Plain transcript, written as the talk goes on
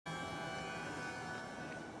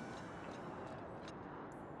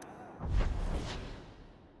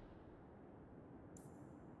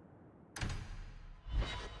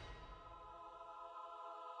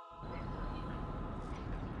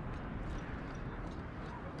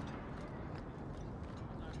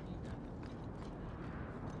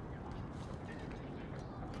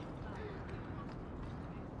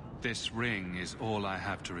This ring is all I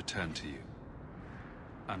have to return to you.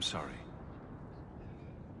 I'm sorry.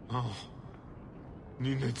 Oh.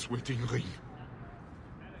 Ninette's wedding ring.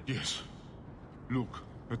 Yes. Look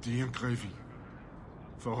at the engraving.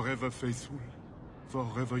 Forever faithful,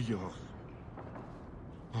 forever yours.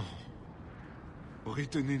 Oh.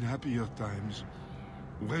 Written in happier times.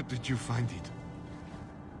 Where did you find it?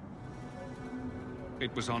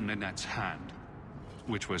 It was on Ninette's hand,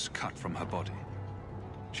 which was cut from her body.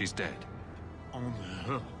 She's dead. On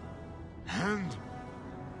her hand?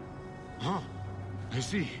 Huh. I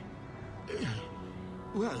see.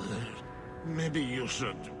 Well, maybe you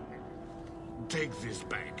should take this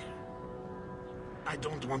back. I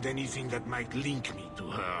don't want anything that might link me to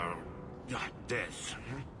her death.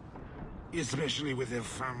 Especially with her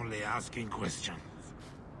family asking questions.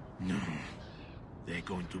 No. They're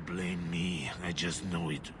going to blame me. I just know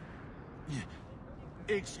it.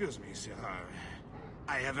 Excuse me, sir.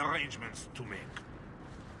 I have arrangements to make.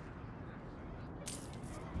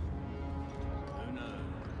 Who knows?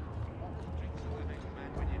 Drinks will make a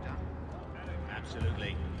man when you're done.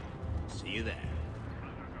 Absolutely. See you there.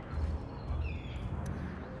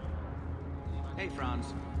 Hey,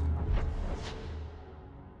 Franz.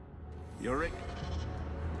 You're Rick?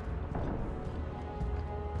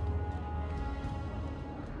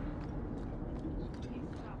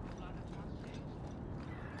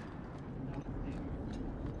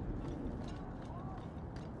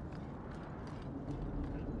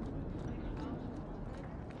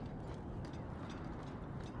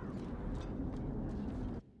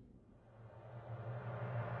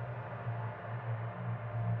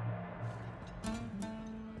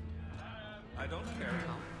 I don't care.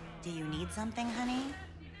 Do you need something, honey?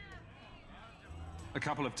 A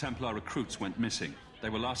couple of Templar recruits went missing. They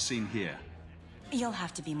were last seen here. You'll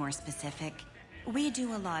have to be more specific. We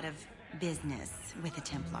do a lot of business with the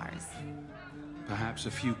Templars. Perhaps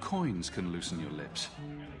a few coins can loosen your lips.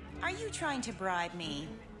 Are you trying to bribe me?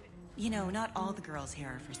 You know, not all the girls here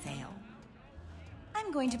are for sale.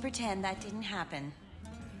 I'm going to pretend that didn't happen.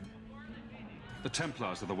 The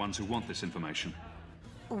Templars are the ones who want this information.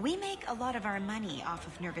 We make a lot of our money off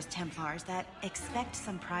of nervous Templars that expect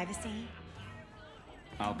some privacy.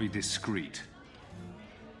 I'll be discreet.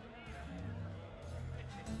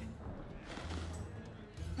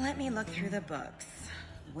 Let me look through the books.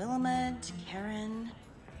 Wilmot, Karen...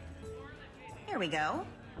 Here we go.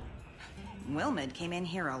 Wilmot came in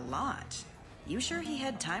here a lot. You sure he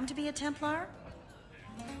had time to be a Templar?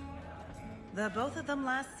 The both of them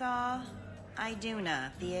last saw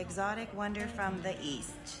Iduna, the exotic wonder from the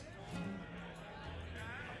east.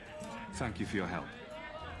 Thank you for your help.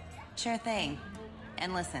 Sure thing.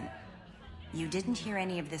 And listen, you didn't hear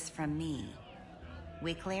any of this from me.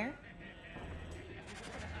 We clear?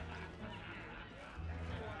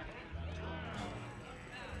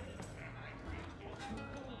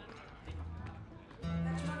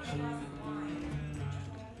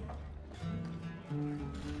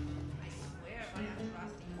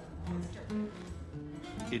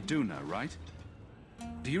 Iduna, right?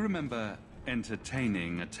 Do you remember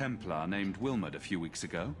entertaining a Templar named Wilmot a few weeks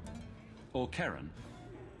ago? Or Karen?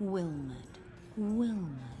 Wilmot.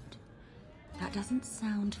 That doesn't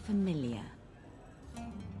sound familiar.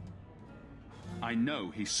 I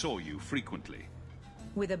know he saw you frequently.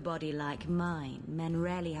 With a body like mine, men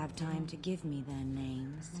rarely have time to give me their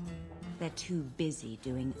names. They're too busy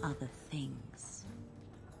doing other things.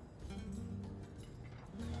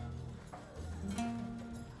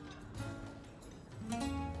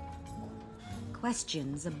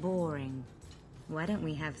 Questions are boring. Why don't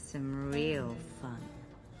we have some real fun?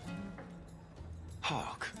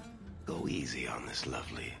 Hawk, go easy on this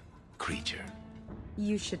lovely creature.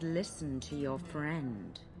 You should listen to your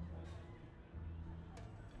friend.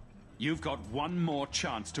 You've got one more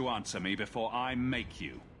chance to answer me before I make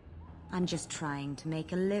you. I'm just trying to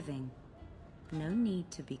make a living. No need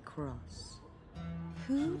to be cross.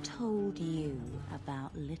 Who told you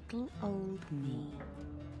about little old me?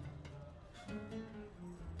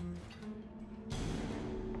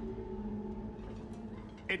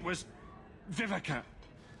 It was Vivica.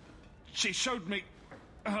 She showed me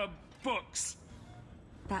her books.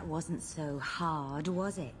 That wasn't so hard,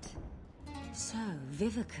 was it? So,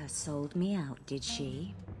 Vivica sold me out, did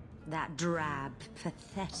she? That drab,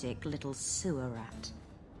 pathetic little sewer rat.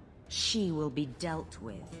 She will be dealt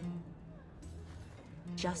with.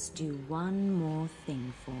 Just do one more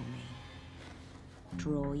thing for me.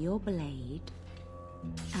 Draw your blade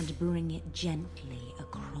and bring it gently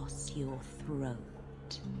across your throat.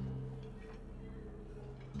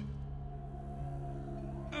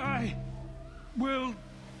 I will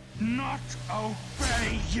not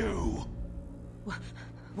obey you!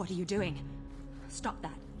 What are you doing? Stop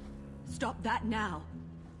that. Stop that now.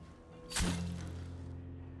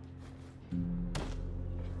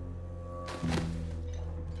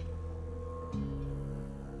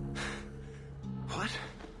 What?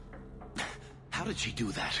 How did she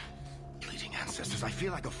do that? Bleeding ancestors, I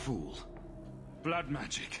feel like a fool. Blood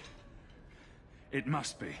magic. It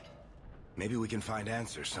must be. Maybe we can find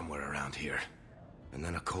answers somewhere around here. And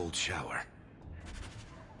then a cold shower.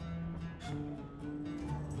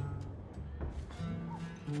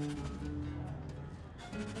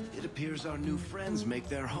 It appears our new friends make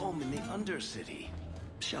their home in the Undercity.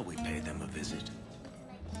 Shall we pay them a visit?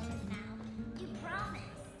 You promised.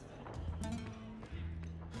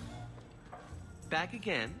 Back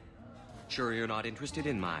again? Sure you're not interested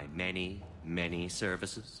in my many, many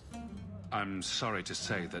services? I'm sorry to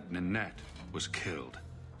say that Ninette was killed.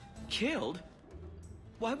 Killed?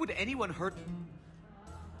 Why would anyone hurt...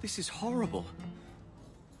 This is horrible.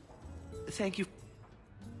 Thank you.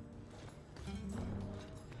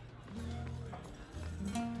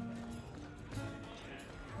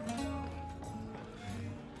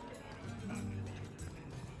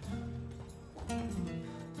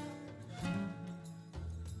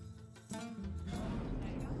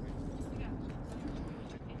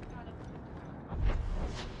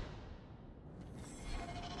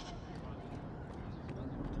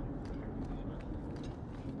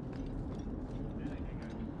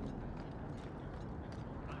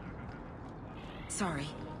 Sorry.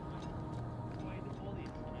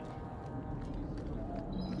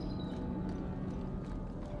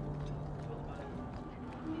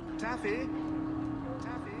 Taffy?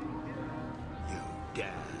 Taffy? You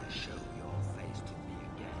dare show your face to me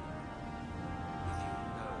again. If you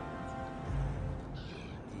know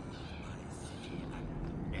you'll leave my city and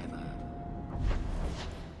never.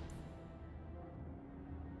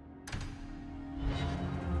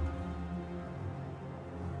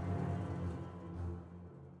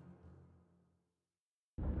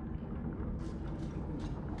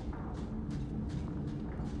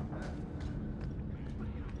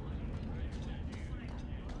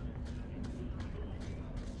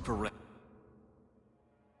 Correct.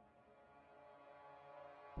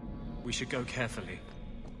 We should go carefully.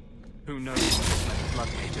 Who knows what blood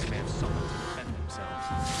mages may have summoned to defend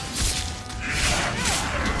themselves.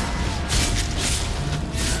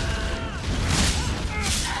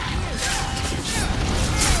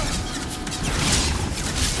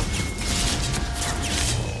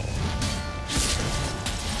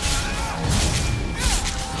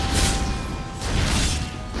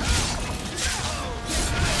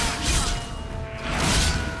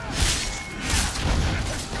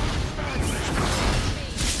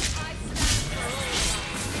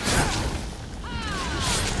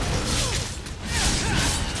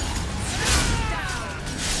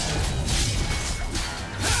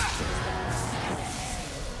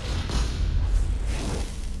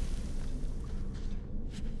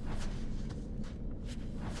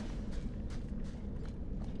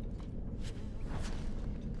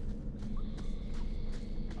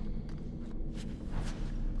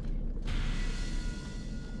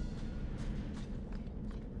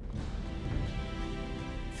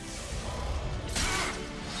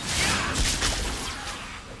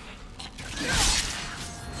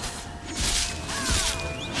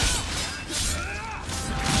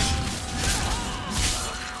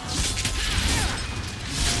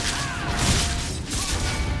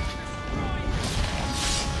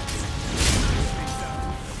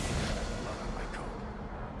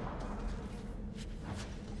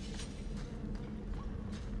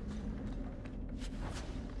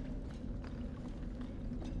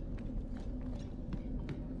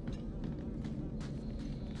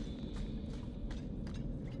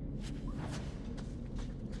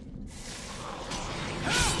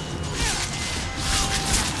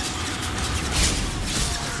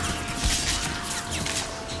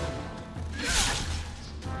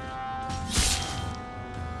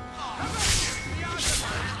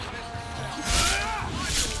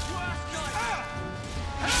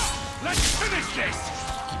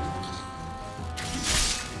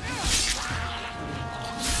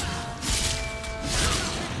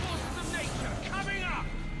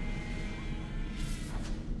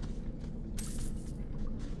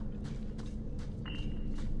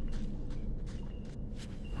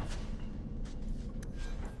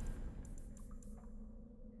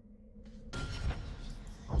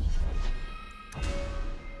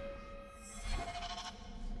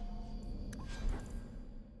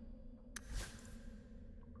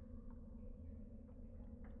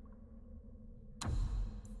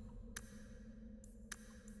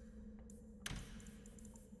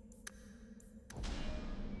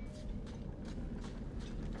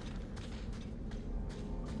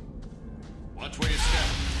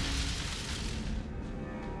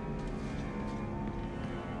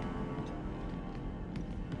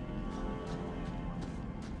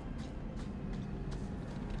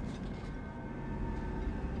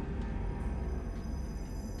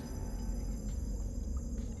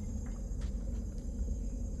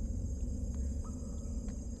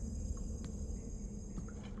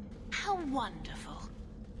 How wonderful.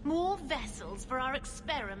 More vessels for our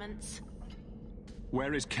experiments.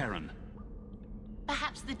 Where is Karen?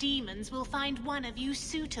 Perhaps the demons will find one of you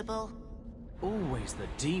suitable. Always the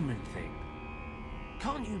demon thing.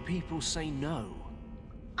 Can't you people say no?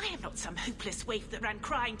 I am not some hopeless waif that ran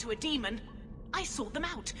crying to a demon. I sought them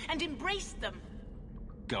out and embraced them.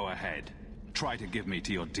 Go ahead. Try to give me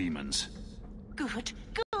to your demons. Good,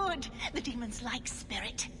 good. The demons like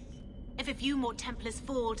spirit. If a few more Templars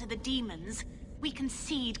fall to the demons, we can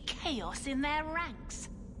seed chaos in their ranks.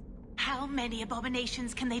 How many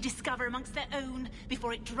abominations can they discover amongst their own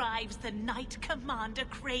before it drives the Knight Commander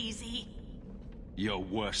crazy? You're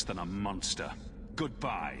worse than a monster.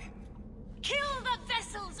 Goodbye. Kill the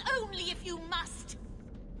vessels only if you must!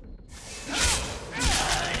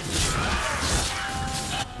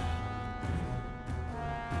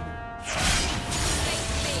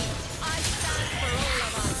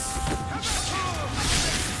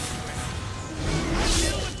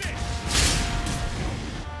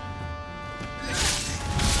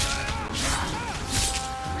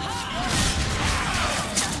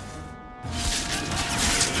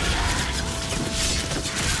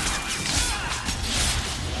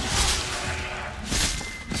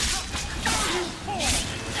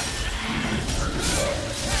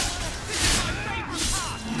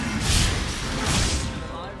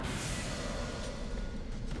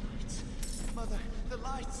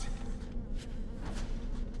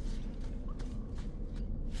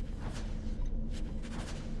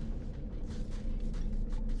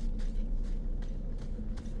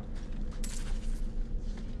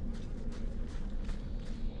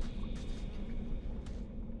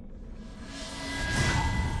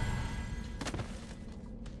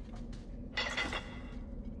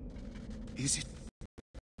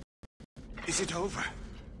 Is it over?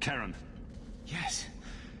 Karen. Yes,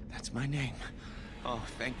 that's my name. Oh,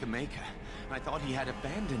 thank the Maker. I thought he had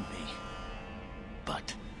abandoned me.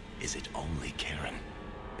 But is it only Karen?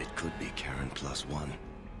 It could be Karen +1.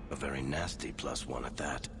 A very nasty +1 at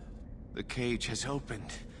that. The cage has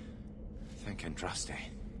opened. Thank Andraste.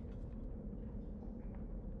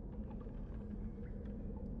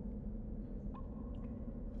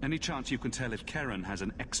 Any chance you can tell if Karen has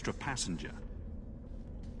an extra passenger?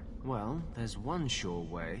 Well, there's one sure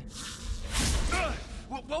way.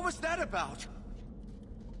 What was that about?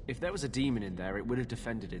 If there was a demon in there, it would have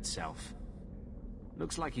defended itself.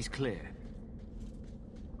 Looks like he's clear.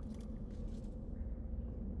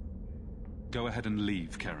 Go ahead and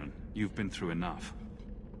leave, Karen. You've been through enough.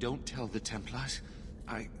 Don't tell the Templars.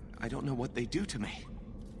 I don't know what they do to me.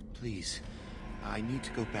 Please, I need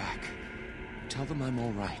to go back. Tell them I'm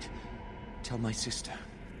all right. Tell my sister.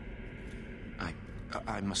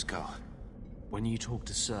 I must go. When you talk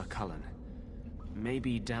to Sir Cullen,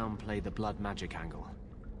 maybe downplay the blood magic angle.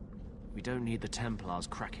 We don't need the Templars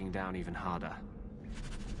cracking down even harder.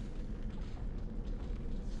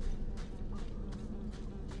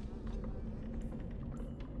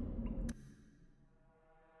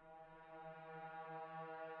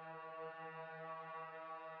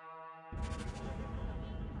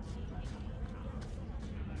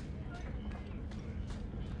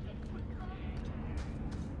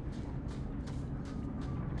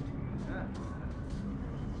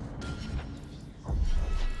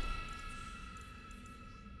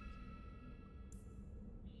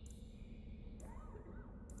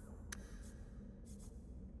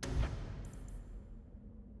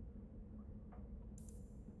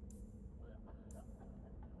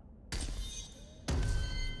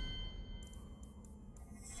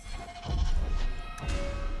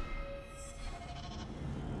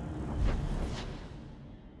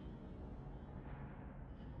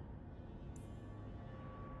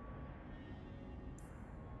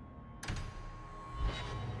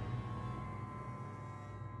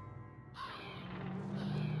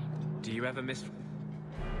 Do you ever miss...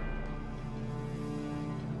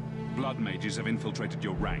 Blood mages have infiltrated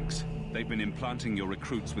your ranks. They've been implanting your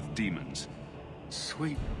recruits with demons.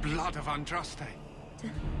 Sweet blood of Andraste.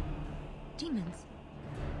 Demons?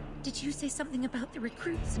 Did you say something about the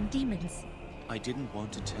recruits and demons? I didn't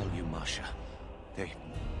want to tell you, Masha.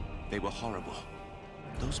 They were horrible.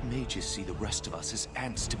 Those mages see the rest of us as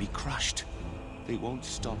ants to be crushed. They won't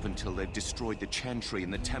stop until they've destroyed the Chantry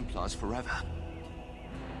and the Templars forever.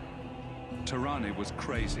 Tirani was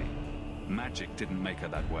crazy. Magic didn't make her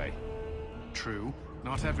that way. True.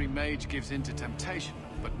 Not every mage gives in to temptation,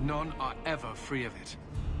 but none are ever free of it.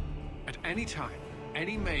 At any time,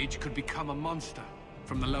 any mage could become a monster,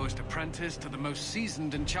 from the lowest apprentice to the most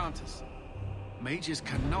seasoned enchanters. Mages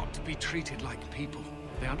cannot be treated like people.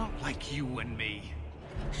 They are not like you and me.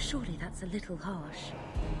 Surely that's a little harsh.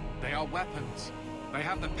 They are weapons. They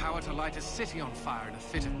have the power to light a city on fire in a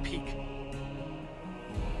fit of pique.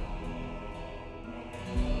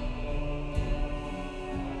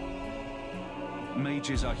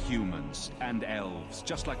 Mages are humans and elves,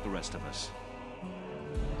 just like the rest of us.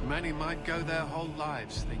 Many might go their whole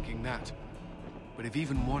lives thinking that. But if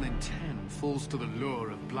even 1 in 10 falls to the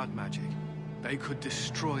lure of blood magic, they could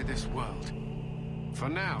destroy this world. For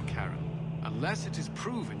now, Karen, unless it is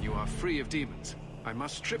proven you are free of demons, I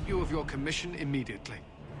must strip you of your commission immediately.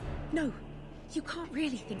 No, you can't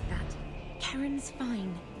really think that. Karen's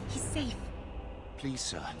fine. He's safe. Please,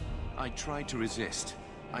 sir. I tried to resist.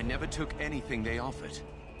 I never took anything they offered.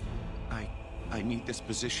 I need this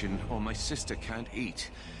position, or my sister can't eat.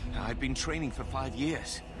 I've been training for 5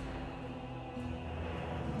 years.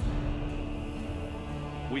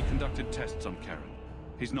 We conducted tests on Karen.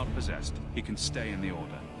 He's not possessed. He can stay in the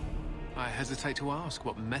Order. I hesitate to ask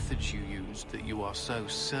what methods you used that you are so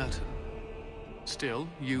certain. Still,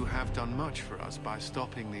 you have done much for us by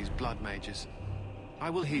stopping these blood mages. I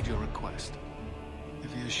will heed your request.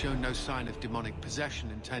 If he has shown no sign of demonic possession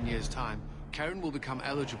in 10 years' time, Karen will become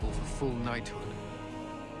eligible for full knighthood.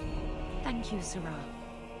 Thank you, Sarah.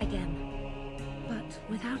 Again. But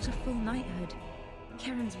without a full knighthood,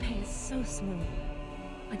 Karen's pay is so small.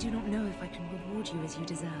 I do not know if I can reward you as you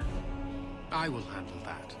deserve. I will handle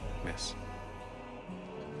that, miss.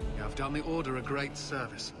 You have done the Order a great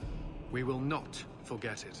service. We will not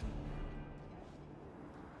forget it.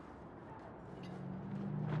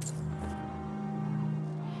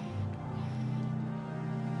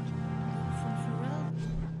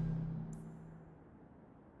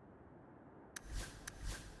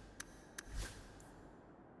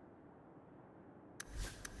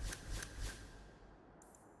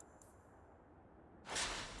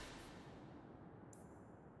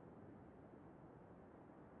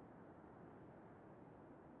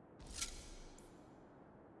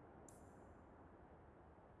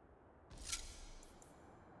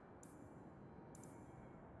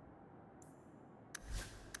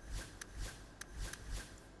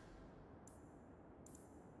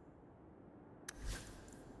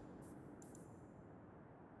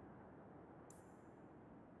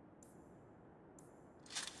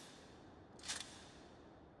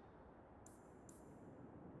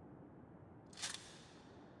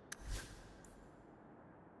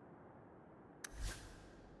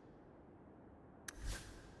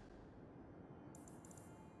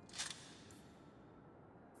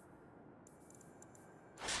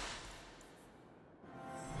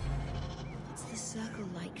 Circle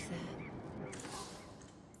like there.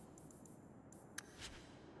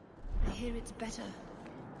 I hear it's better.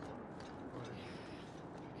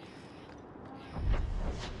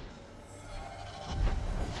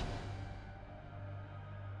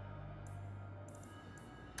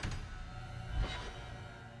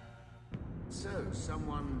 So,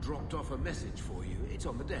 someone dropped off a message for you. It's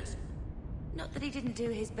on the desk. Not that he didn't do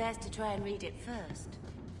his best to try and read it first.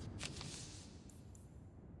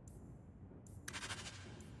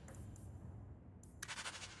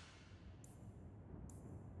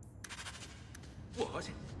 What?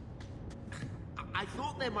 I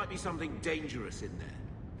thought there might be something dangerous in there.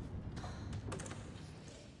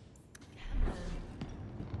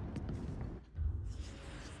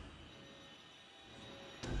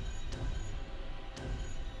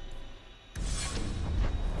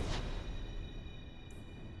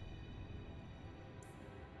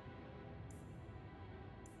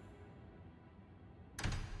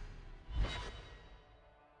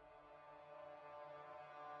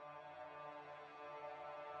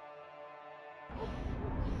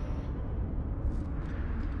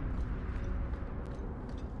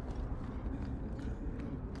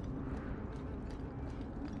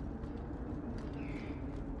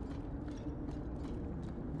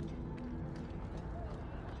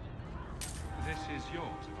 This is yours,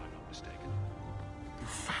 if I'm not mistaken. You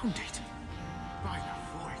found it? By the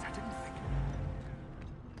void, I didn't think...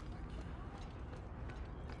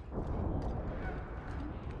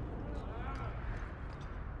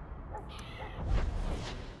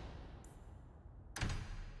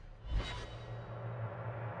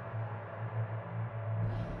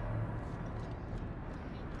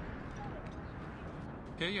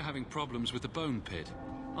 Here you're having problems with the bone pit.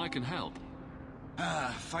 I can help.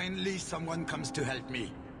 Ah, finally someone comes to help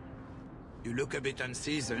me. You look a bit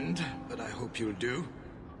unseasoned, but I hope you'll do.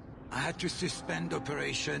 I had to suspend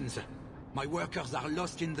operations. My workers are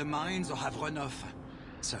lost in the mines or have run off.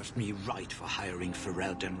 Served me right for hiring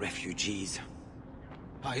Ferelden refugees.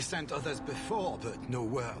 I sent others before, but no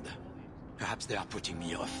word. Perhaps they are putting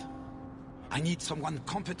me off. I need someone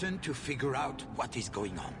competent to figure out what is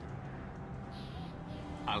going on.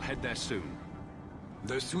 I'll head there soon.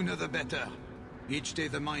 The sooner the better. Each day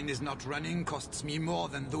the mine is not running costs me more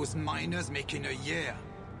than those miners make in a year.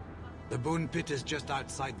 The bone pit is just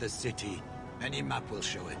outside the city. Any map will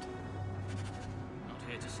show it. Not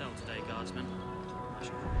here to sell today, guardsman.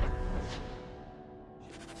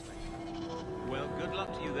 Well, good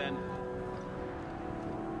luck to you then.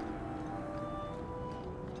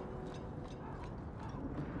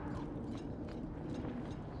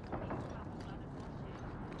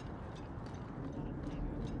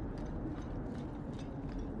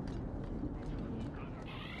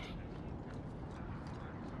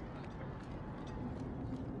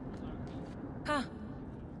 Huh.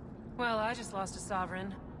 Well, I just lost a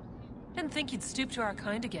sovereign. Didn't think you'd stoop to our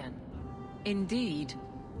kind again. Indeed.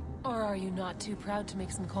 Or are you not too proud to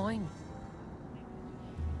make some coin?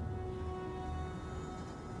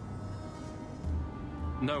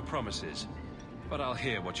 No promises, but I'll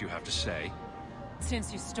hear what you have to say.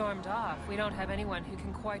 Since you stormed off, we don't have anyone who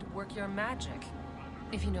can quite work your magic,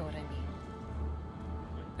 if you know what I mean.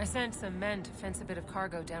 I sent some men to fence a bit of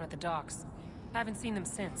cargo down at the docks. Haven't seen them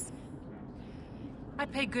since.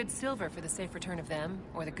 I'd pay good silver for the safe return of them,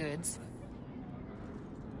 or the goods.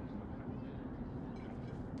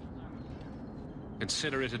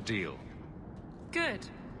 Consider it a deal. Good.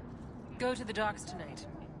 Go to the docks tonight.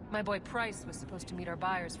 My boy Price was supposed to meet our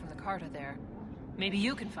buyers from the Carta there. Maybe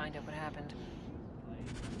you can find out what happened.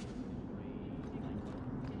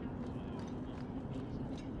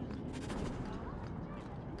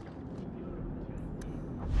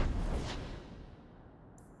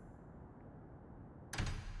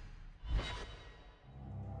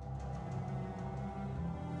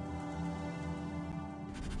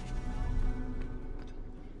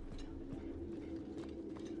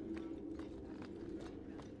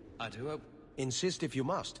 I do hope. Insist if you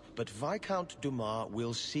must, but Viscount Dumas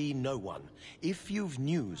will see no one. If you've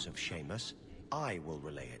news of Seamus, I will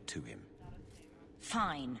relay it to him.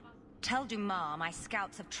 Fine. Tell Dumas my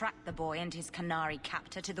scouts have tracked the boy and his Canary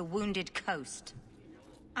captor to the wounded coast.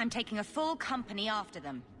 I'm taking a full company after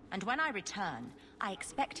them, and when I return, I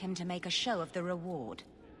expect him to make a show of the reward.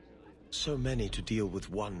 So many to deal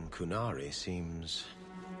with one Kunari seems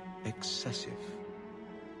excessive.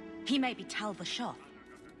 He may be Tal Vashoth.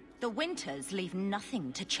 The Winters leave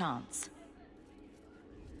nothing to chance.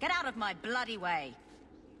 Get out of my bloody way!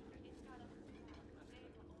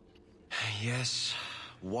 Yes,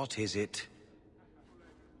 what is it?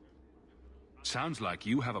 Sounds like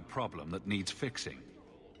you have a problem that needs fixing.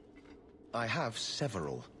 I have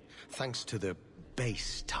several, thanks to the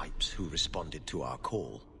base types who responded to our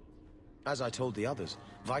call. As I told the others,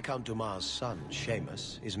 Viscount Dumas' son,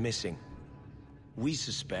 Seamus, is missing. We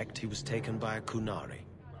suspect he was taken by a Kunari.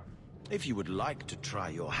 If you would like to try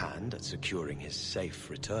your hand at securing his safe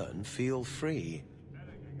return, feel free.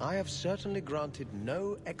 I have certainly granted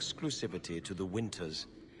no exclusivity to the Winters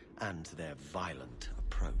and their violent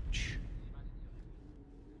approach.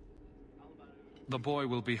 The boy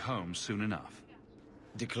will be home soon enough.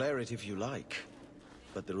 Declare it if you like,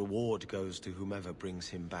 but the reward goes to whomever brings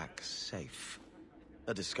him back safe.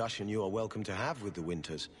 A discussion you are welcome to have with the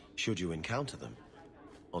Winters, should you encounter them,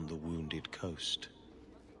 on the wounded coast.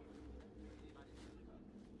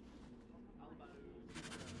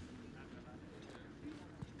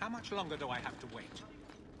 How much longer do I have to wait?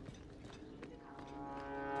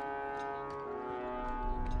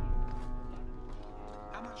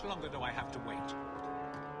 How much longer do I have to wait?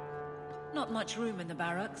 Not much room in the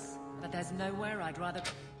barracks, but there's nowhere I'd rather...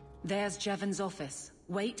 There's Jevon's office.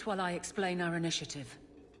 Wait while I explain our initiative.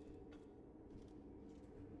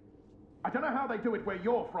 I don't know how they do it where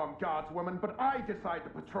you're from, guardswoman, but I decide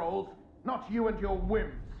the patrols, not you and your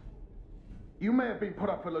whims. You may have been put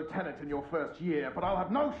up for lieutenant in your first year, but I'll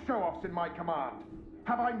have no show-offs in my command.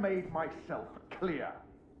 Have I made myself clear?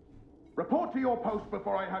 Report to your post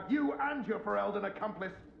before I have you and your Ferelden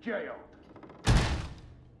accomplice jailed.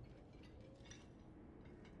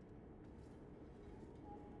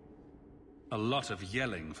 A lot of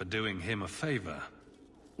yelling for doing him a favor.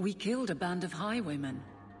 We killed a band of highwaymen.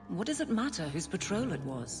 What does it matter whose patrol it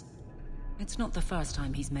was? It's not the first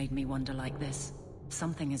time he's made me wonder like this.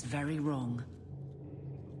 Something is very wrong.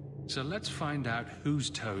 So let's find out whose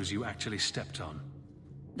toes you actually stepped on.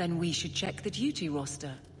 Then we should check the duty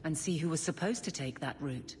roster and see who was supposed to take that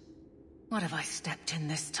route. What have I stepped in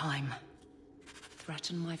this time?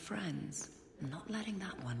 Threaten my friends. Not letting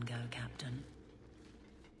that one go, Captain.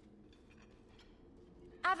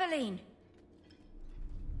 Aveline!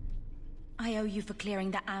 I owe you for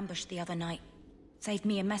clearing that ambush the other night. Saved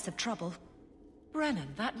me a mess of trouble.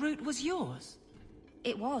 Brennan, that route was yours?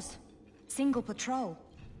 It was. Single patrol.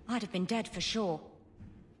 I'd have been dead for sure.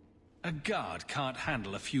 A guard can't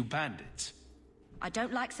handle a few bandits. I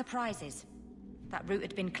don't like surprises. That route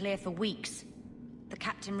had been clear for weeks. The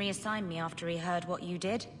captain reassigned me after he heard what you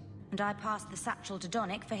did, and I passed the satchel to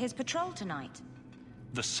Donnick for his patrol tonight.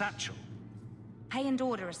 The satchel? Pay and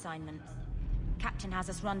order assignments. Captain has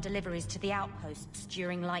us run deliveries to the outposts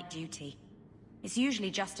during light duty. It's usually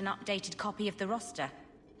just an updated copy of the roster.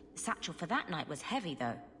 The satchel for that night was heavy,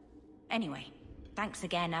 though. Anyway, thanks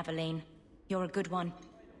again, Aveline. You're a good one.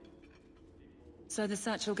 So the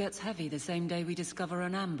satchel gets heavy the same day we discover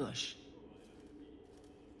an ambush?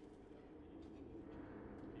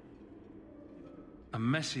 A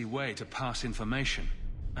messy way to pass information,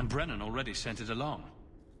 and Brennan already sent it along.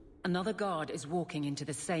 Another guard is walking into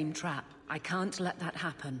the same trap. I can't let that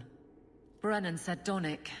happen. Brennan said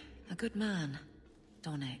Donnick. A good man.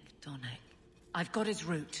 Donnick. I've got his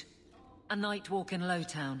route. A night walk in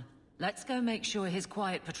Lowtown. Let's go make sure his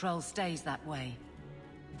quiet patrol stays that way.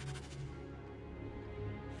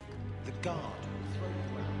 The guard will throw you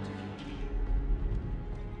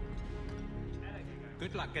out.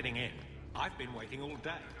 Good luck getting in. I've been waiting all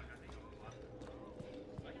day.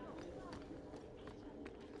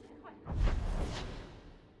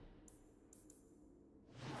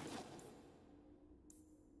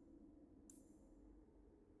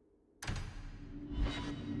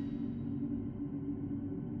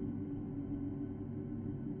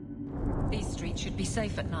 These streets should be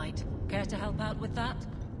safe at night. Care to help out with that?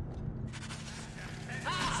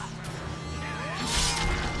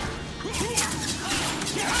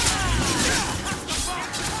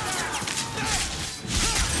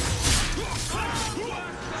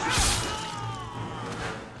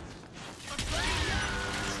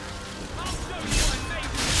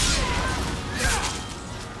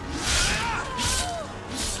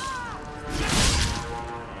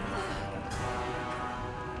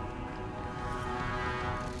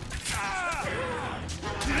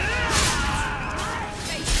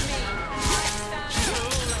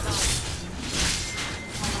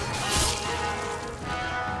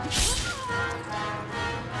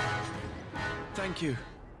 Thank you.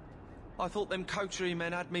 I thought them coterie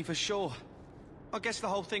men had me for sure. I guess the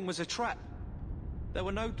whole thing was a trap. There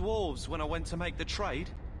were no dwarves when I went to make the trade,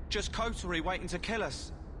 just coterie waiting to kill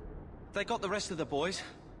us. They got the rest of the boys.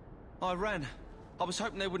 I ran. I was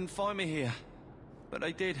hoping they wouldn't find me here, but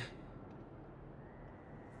they did.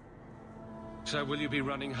 So will you be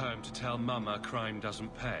running home to tell Mama crime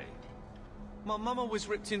doesn't pay? My mama was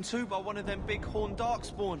ripped in two by one of them big horned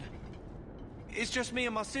darkspawn. It's just me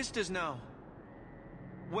and my sisters now.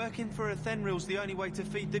 Working for a Thenril's the only way to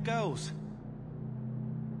feed the girls.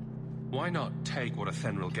 Why not take what a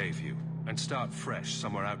Thenril gave you, and start fresh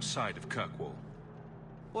somewhere outside of Kirkwall?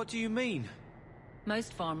 What do you mean?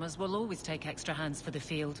 Most farmers will always take extra hands for the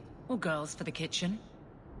field, or girls for the kitchen.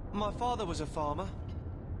 My father was a farmer,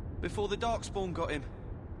 before the Darkspawn got him.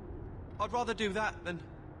 I'd rather do that than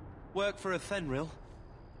work for a Thenril.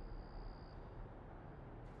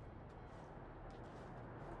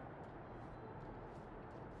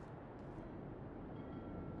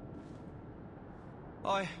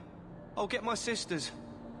 I'll get my sisters.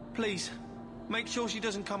 Please, make sure she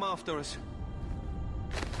doesn't come after us.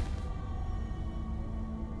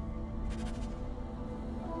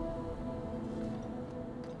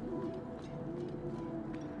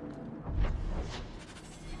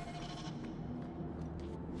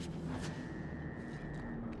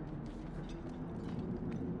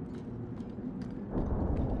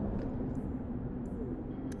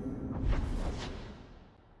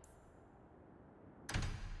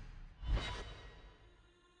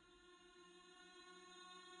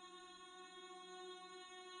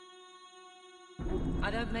 I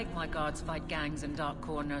don't make my guards fight gangs in dark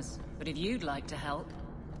corners, but if you'd like to help...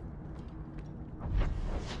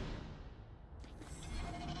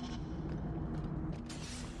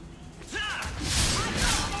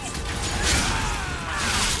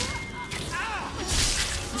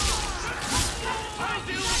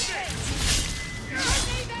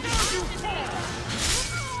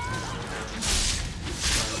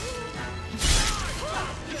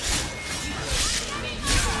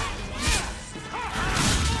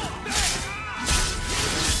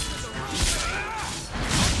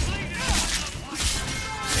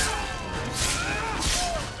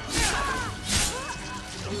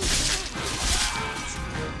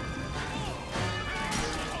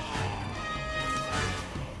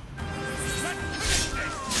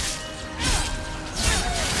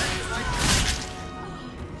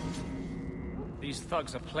 These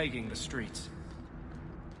thugs are plaguing the streets.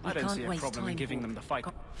 I don't see a problem in giving them the fight.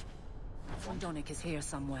 Fondonic is here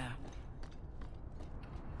somewhere.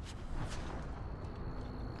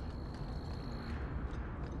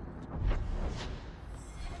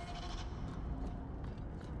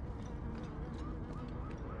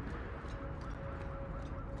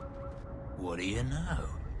 What do you know?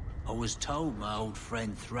 I was told my old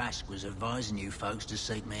friend Thrask was advising you folks to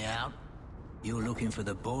seek me out. You're looking for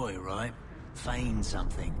the boy, right? Feign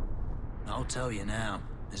something. I'll tell you now,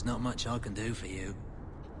 there's not much I can do for you.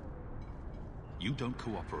 You don't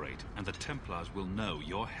cooperate, and the Templars will know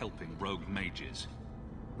you're helping rogue mages.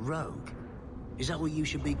 Rogue? Is that what you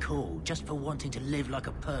should be called, just for wanting to live like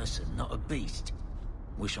a person, not a beast?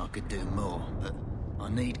 Wish I could do more, but I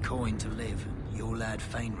need coin to live, and your lad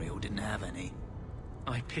Fainreal didn't have any.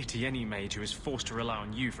 I pity any mage who is forced to rely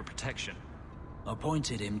on you for protection. I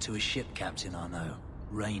pointed him to a ship captain I know,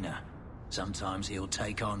 Rayner. Sometimes he'll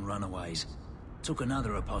take on runaways. Took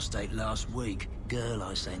another apostate last week, girl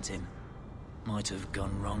I sent him. Might have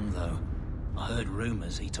gone wrong, though. I heard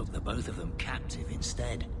rumors he took the both of them captive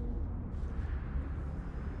instead.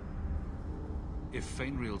 If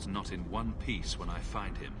Fainreal's not in one piece when I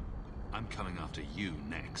find him, I'm coming after you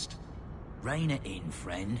next. Rayner in,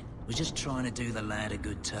 friend. Was just trying to do the lad a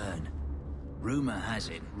good turn. Rumor has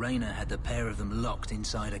it, Rayner had the pair of them locked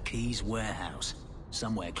inside a Keys warehouse,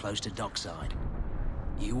 somewhere close to dockside.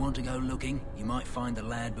 You want to go looking? You might find the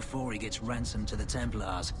lad before he gets ransomed to the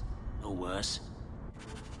Templars. Or worse.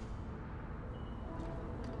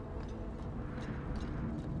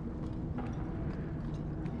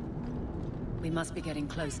 We must be getting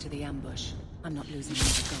close to the ambush. I'm not losing any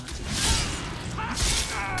regard to this.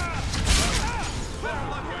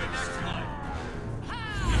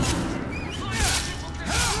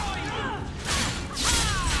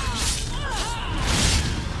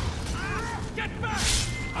 Get back!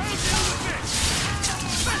 I'll deal with this!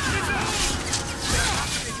 Fetch it down!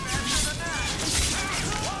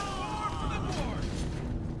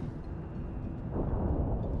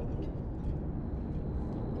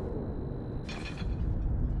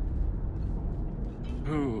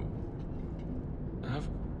 Who?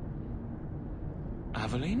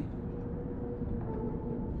 Aveline?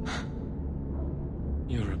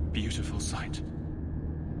 You're a beautiful sight.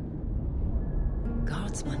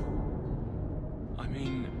 Guardsman? I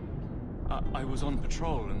mean, I was on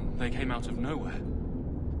patrol and they came out of nowhere.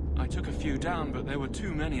 I took a few down, but there were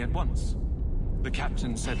too many at once. The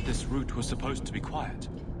captain said this route was supposed to be quiet.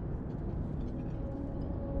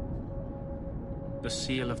 The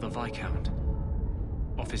seal of the Viscount.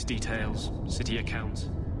 Office details, city accounts.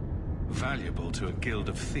 Valuable to a guild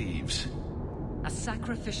of thieves. A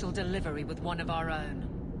sacrificial delivery with one of our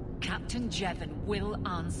own. Captain Jevon will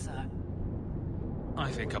answer.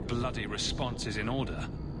 I think a bloody response is in order.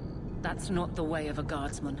 That's not the way of a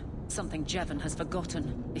guardsman. Something Jevon has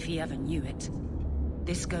forgotten, if he ever knew it.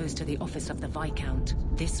 This goes to the office of the Viscount.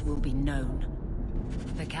 This will be known.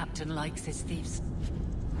 The captain likes his thieves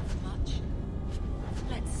much.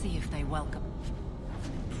 Let's see if they welcome him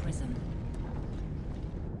in prison.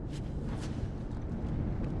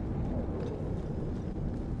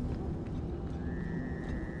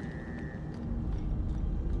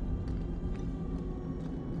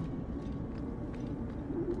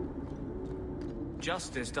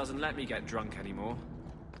 Justice doesn't let me get drunk anymore.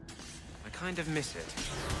 I kind of miss it.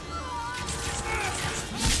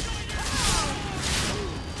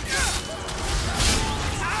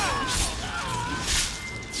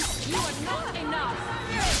 You are not enough!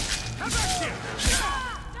 Come back here!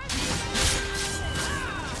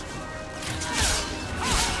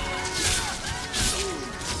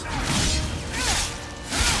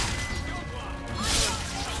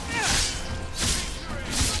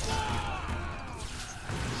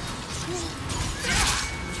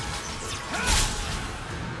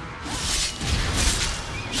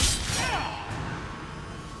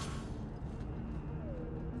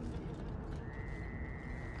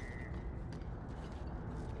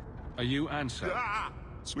 Are you Ansel? Ah!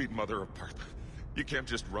 Sweet mother of Parth. You can't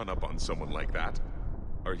just run up on someone like that.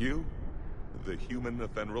 Are you the human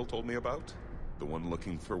Athenril told me about? The one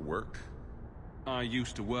looking for work? I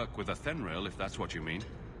used to work with Athenril, if that's what you mean.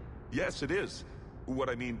 Yes, it is. What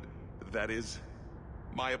I mean, that is...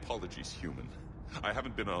 My apologies, human. I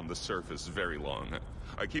haven't been on the surface very long.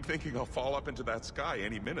 I keep thinking I'll fall up into that sky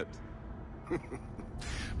any minute.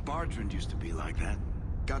 Bartrand used to be like that.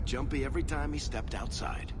 Got jumpy every time he stepped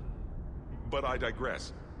outside. But I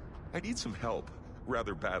digress. I need some help.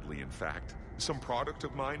 Rather badly, in fact. Some product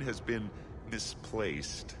of mine has been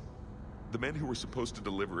misplaced. The men who were supposed to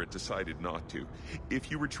deliver it decided not to.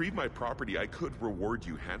 If you retrieve my property, I could reward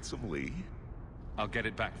you handsomely. I'll get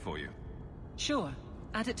it back for you. Sure.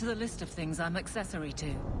 Add it to the list of things I'm accessory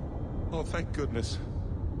to. Oh, thank goodness.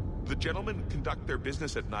 The gentlemen conduct their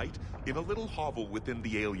business at night in a little hovel within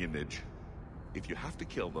the alienage. If you have to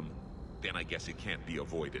kill them, then I guess it can't be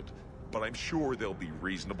avoided. But I'm sure they'll be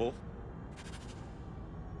reasonable.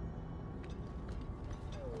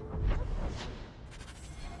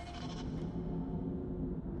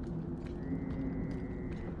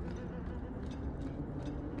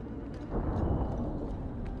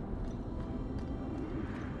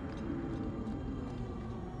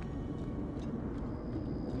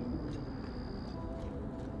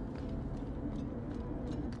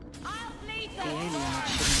 The alienage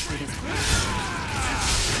shouldn't be this close.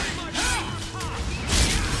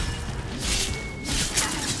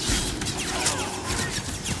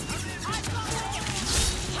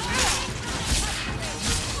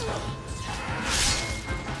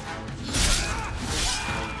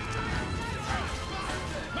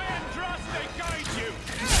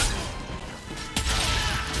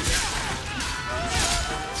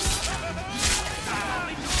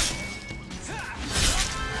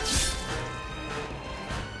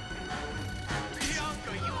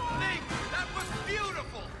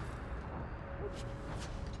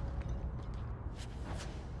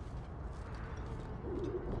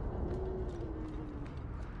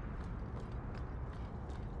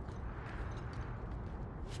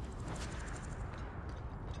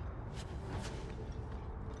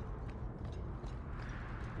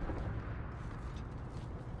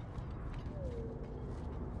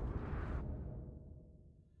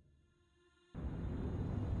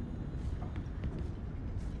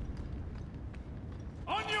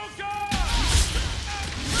 On your guard!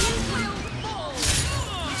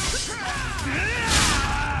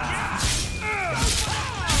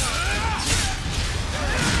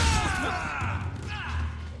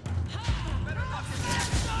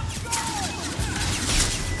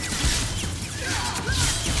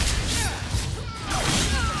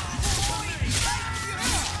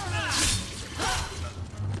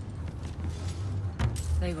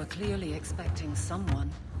 They were clearly expecting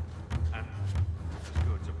someone. And the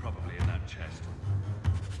goods are probably in that chest.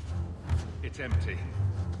 It's empty.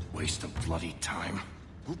 Waste of bloody time.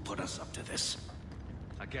 Who put us up to this?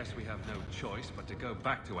 I guess we have no choice but to go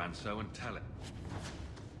back to Anso and tell him.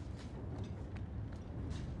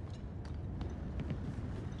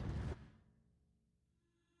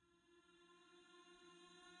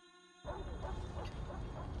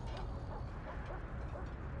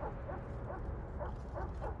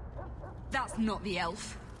 That's not the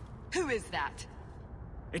elf. Who is that?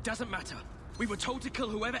 It doesn't matter. We were told to kill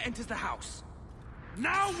whoever enters the house.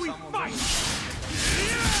 Now we fight!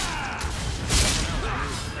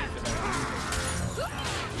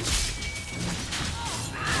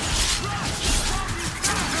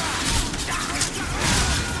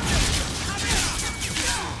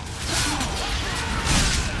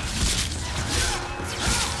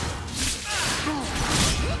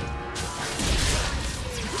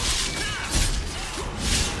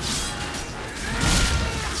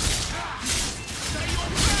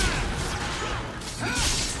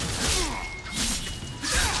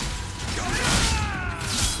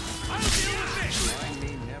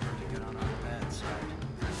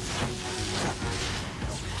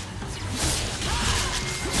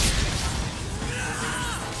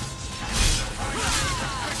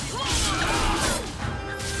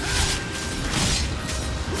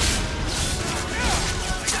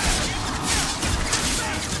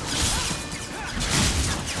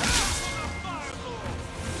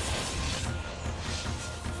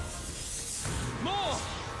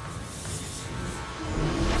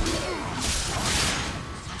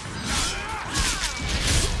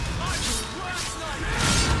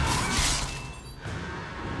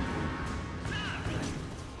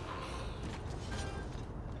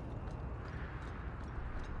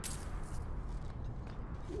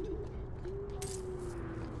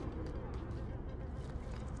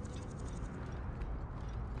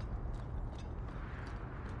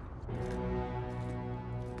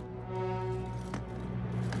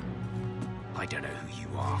 I don't know who you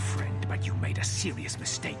are, friend, but you made a serious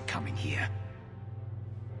mistake coming here.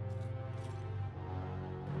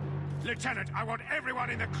 Lieutenant, I want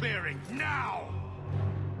everyone in the clearing, now!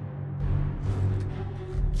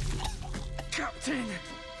 Captain!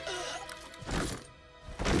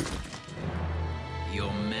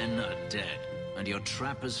 Your men are dead, and your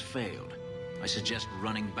trap has failed. I suggest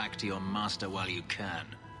running back to your master while you can.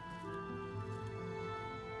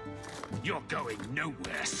 You're going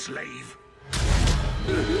nowhere, slave.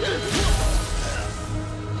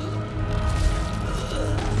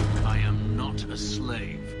 I am not a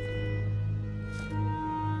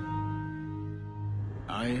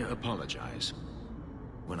apologize.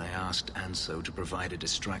 When I asked Anso to provide a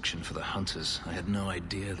distraction for the hunters, I had no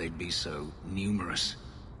idea they'd be so numerous.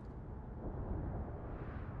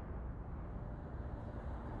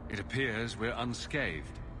 It appears we're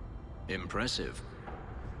unscathed. Impressive.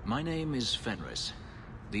 My name is Fenris.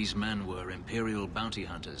 These men were Imperial bounty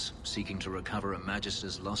hunters, seeking to recover a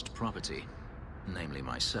Magister's lost property, namely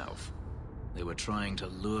myself. They were trying to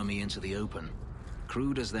lure me into the open.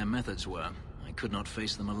 Crude as their methods were, I could not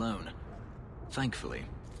face them alone. Thankfully,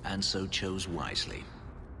 Anso chose wisely.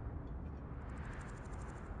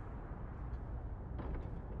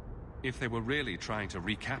 If they were really trying to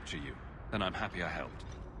recapture you, then I'm happy I helped.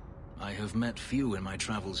 I have met few in my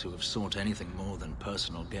travels who have sought anything more than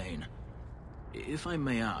personal gain. If I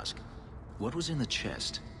may ask, what was in the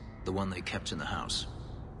chest? The one they kept in the house?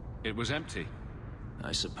 It was empty.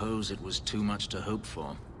 I suppose it was too much to hope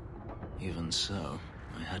for. Even so,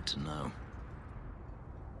 I had to know.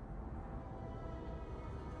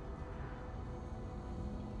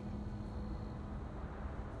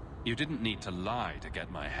 You didn't need to lie to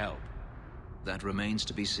get my help. That remains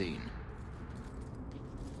to be seen.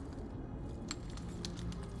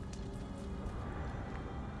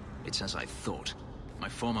 It's as I thought. My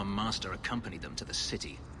former master accompanied them to the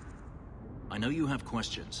city. I know you have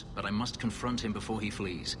questions, but I must confront him before he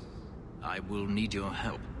flees. I will need your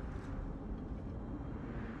help.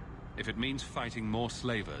 If it means fighting more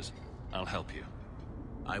slavers, I'll help you.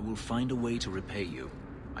 I will find a way to repay you.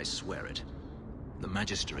 I swear it. The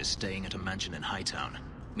Magister is staying at a mansion in Hightown.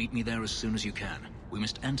 Meet me there as soon as you can. We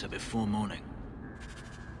must enter before morning.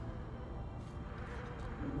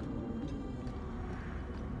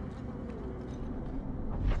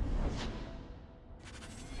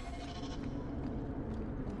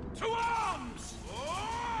 To arms!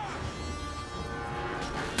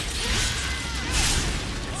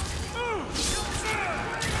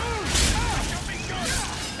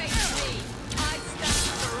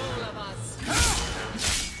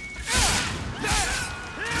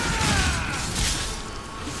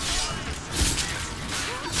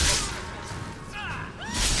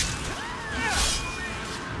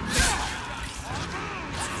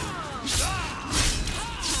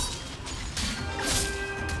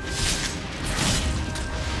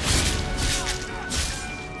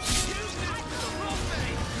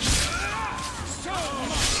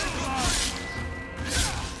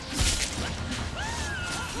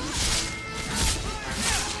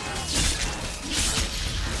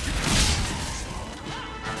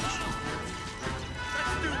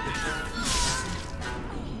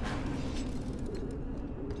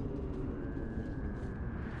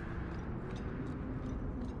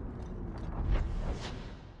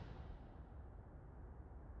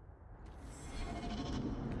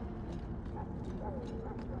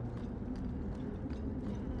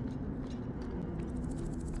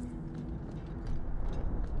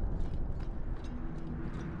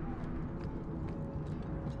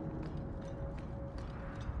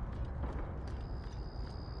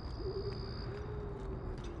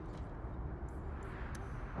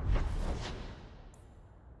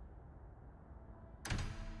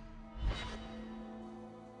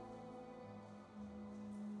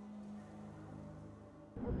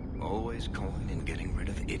 Always calling and getting rid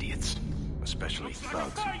of idiots. Especially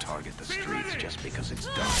thugs who target the streets just because it's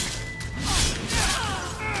dark.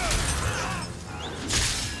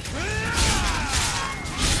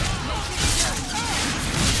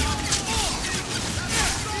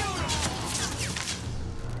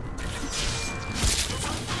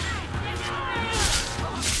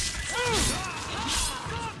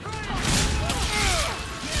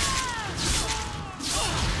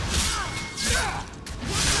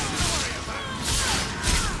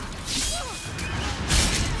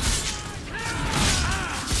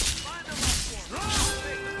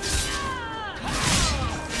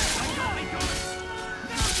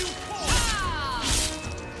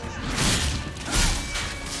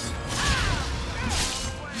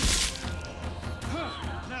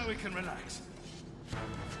 We can relax.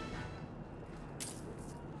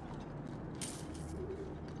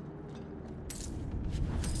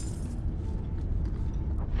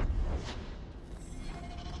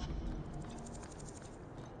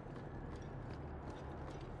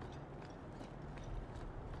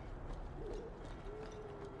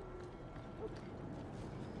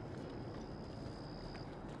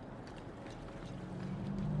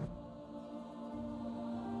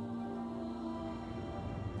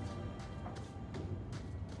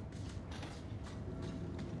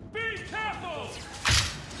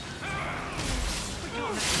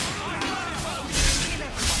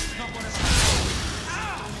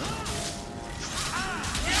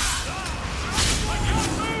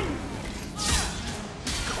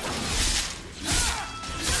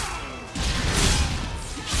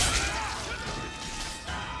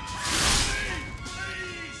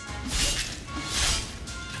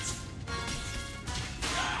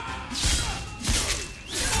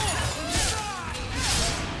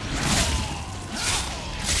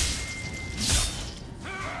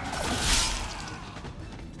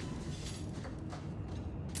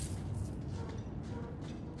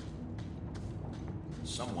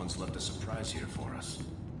 Someone's left a surprise here for us.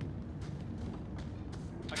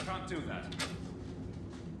 I can't do that.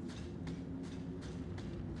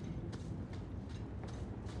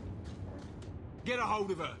 Get a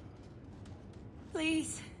hold of her.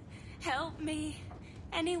 Please, help me.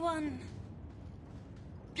 Anyone.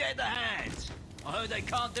 Get the hands! I heard they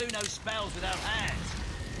can't do no spells without hands.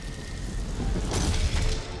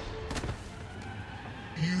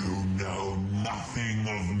 You know nothing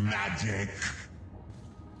of magic.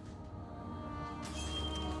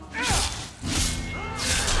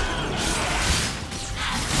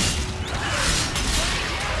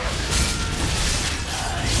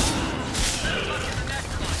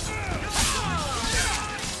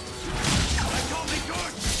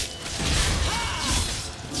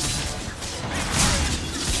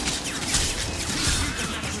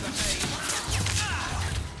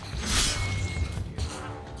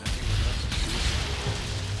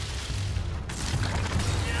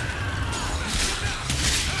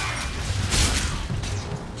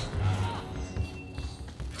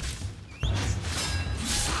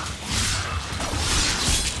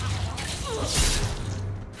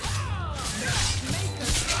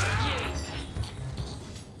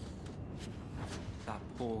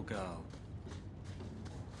 Poor girl.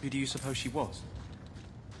 Who do you suppose she was?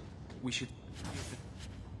 We should...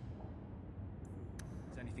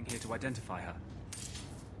 Is anything here to identify her?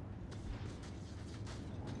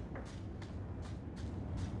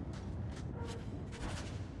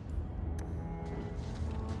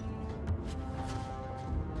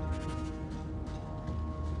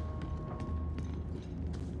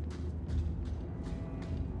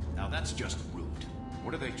 Now that's just rude.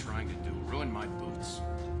 What are they trying to do? Ruin my boots?